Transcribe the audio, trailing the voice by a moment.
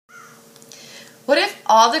What if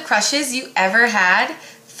all the crushes you ever had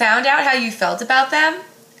found out how you felt about them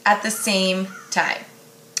at the same time?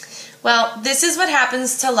 Well, this is what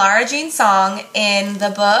happens to Lara Jean Song in the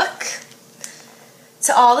book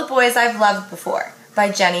To All the Boys I've Loved Before by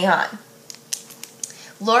Jenny Han.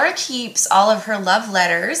 Laura keeps all of her love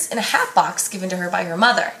letters in a hat box given to her by her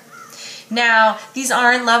mother. Now, these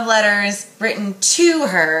aren't love letters written to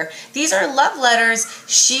her. These are love letters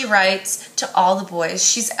she writes to all the boys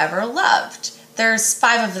she's ever loved. There's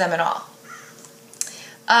 5 of them in all.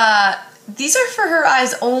 These are for her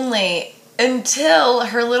eyes only until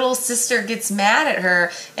her little sister gets mad at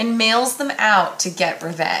her and mails them out to get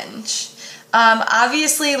revenge.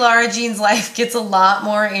 Obviously, Lara Jean's life gets a lot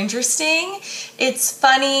more interesting. It's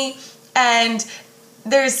funny, and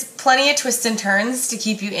there's plenty of twists and turns to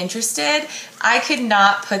keep you interested. I could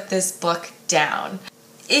not put this book down.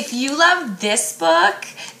 If you love this book,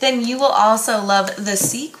 then you will also love the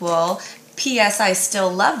sequel, P.S. I Still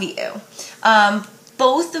Love You.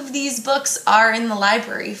 Both of these books are in the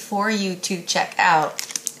library for you to check out.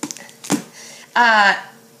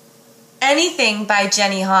 Anything by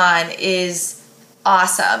Jenny Han is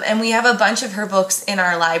awesome, and we have a bunch of her books in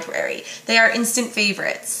our library. They are instant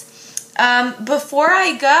favorites. Before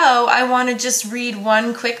I go, I want to just read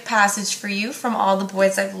one quick passage for you from All the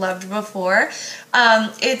Boys I've Loved Before.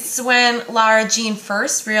 It's when Lara Jean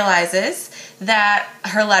first realizes that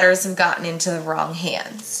her letters have gotten into the wrong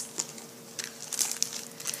hands.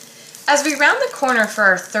 As we round the corner for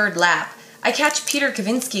our 3rd lap, I catch Peter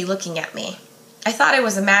Kavinsky looking at me. I thought I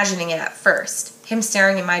was imagining it at first, him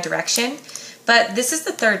staring in my direction, but this is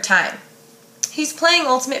the 3rd time. He's playing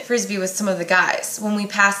Ultimate Frisbee with some of the guys. When we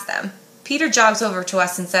pass them, Peter jogs over to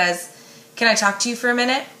us and says, "Can I talk to you for a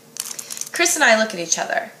minute?" Chris and I look at each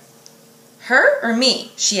other. "Her or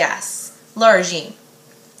me?" she asks. Lara Jean.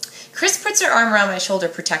 Chris puts her arm around my shoulder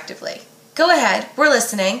protectively. "Go ahead, we're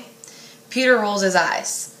listening." Peter rolls his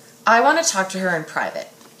eyes. "I want to talk to her in private."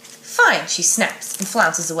 "Fine," she snaps and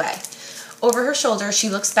flounces away. Over her shoulder, she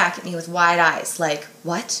looks back at me with wide eyes, like,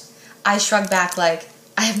 "What?" I shrug back like,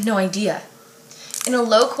 "I have no idea." In a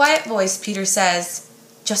low, quiet voice, Peter says,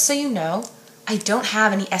 "Just so you know, I don't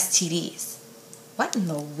have any STDs." "What in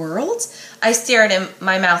the world?" I stare at him,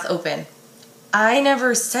 my mouth open. "I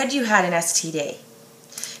never said you had an STD."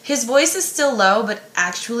 His voice is still low, but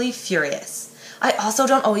actually furious. "I also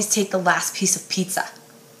don't always take the last piece of pizza."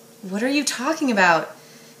 "What are you talking about?"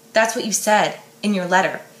 "That's what you said in your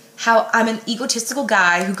letter. How I'm an egotistical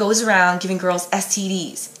guy who goes around giving girls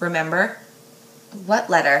STDs, remember?" "What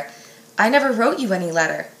letter? I never wrote you any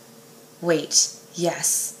letter." "Wait,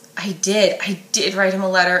 yes, I did. I did write him a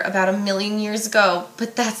letter about 1,000,000 years ago,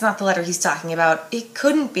 but that's not the letter he's talking about. It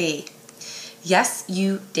couldn't be." "Yes,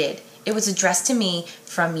 you did. It was addressed to me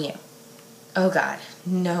from you." Oh God,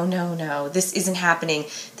 no, no, no. This isn't happening.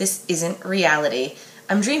 This isn't reality.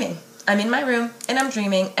 I'm dreaming. I'm in my room, and I'm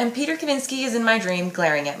dreaming, and Peter Kavinsky is in my dream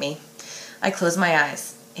glaring at me. I close my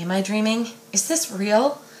eyes. Am I dreaming? Is this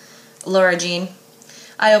real? Lara Jean.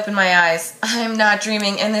 I open my eyes. I'm not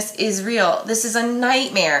dreaming, and this is real. This is a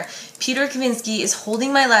nightmare. Peter Kavinsky is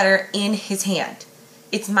holding my letter in his hand.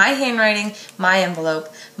 It's my handwriting, my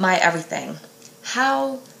envelope, my everything.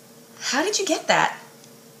 How did you get that?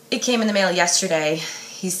 "It came in the mail yesterday,"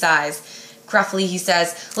 he sighs. Gruffly, he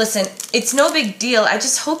says, "Listen, it's no big deal. I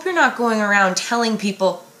just hope you're not going around telling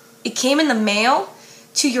people." "It came in the mail?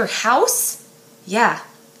 To your house?" "Yeah."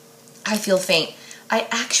 I feel faint. I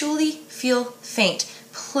actually feel faint.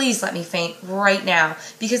 Please let me faint right now,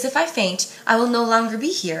 because if I faint, I will no longer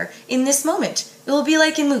be here in this moment. It will be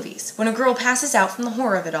like in movies, when a girl passes out from the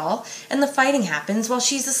horror of it all, and the fighting happens while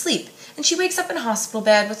she's asleep, and she wakes up in a hospital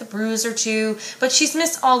bed with a bruise or two, but she's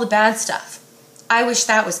missed all the bad stuff. I wish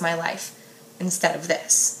that was my life, instead of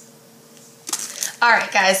this.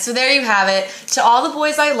 Alright guys, so there you have it. To All the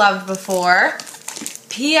Boys I Loved Before,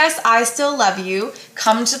 P.S. I Still Love You.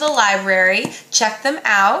 Come to the library, check them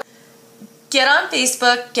out. Get on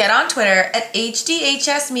Facebook, get on Twitter at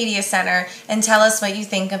HDHS Media Center, and tell us what you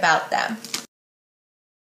think about them.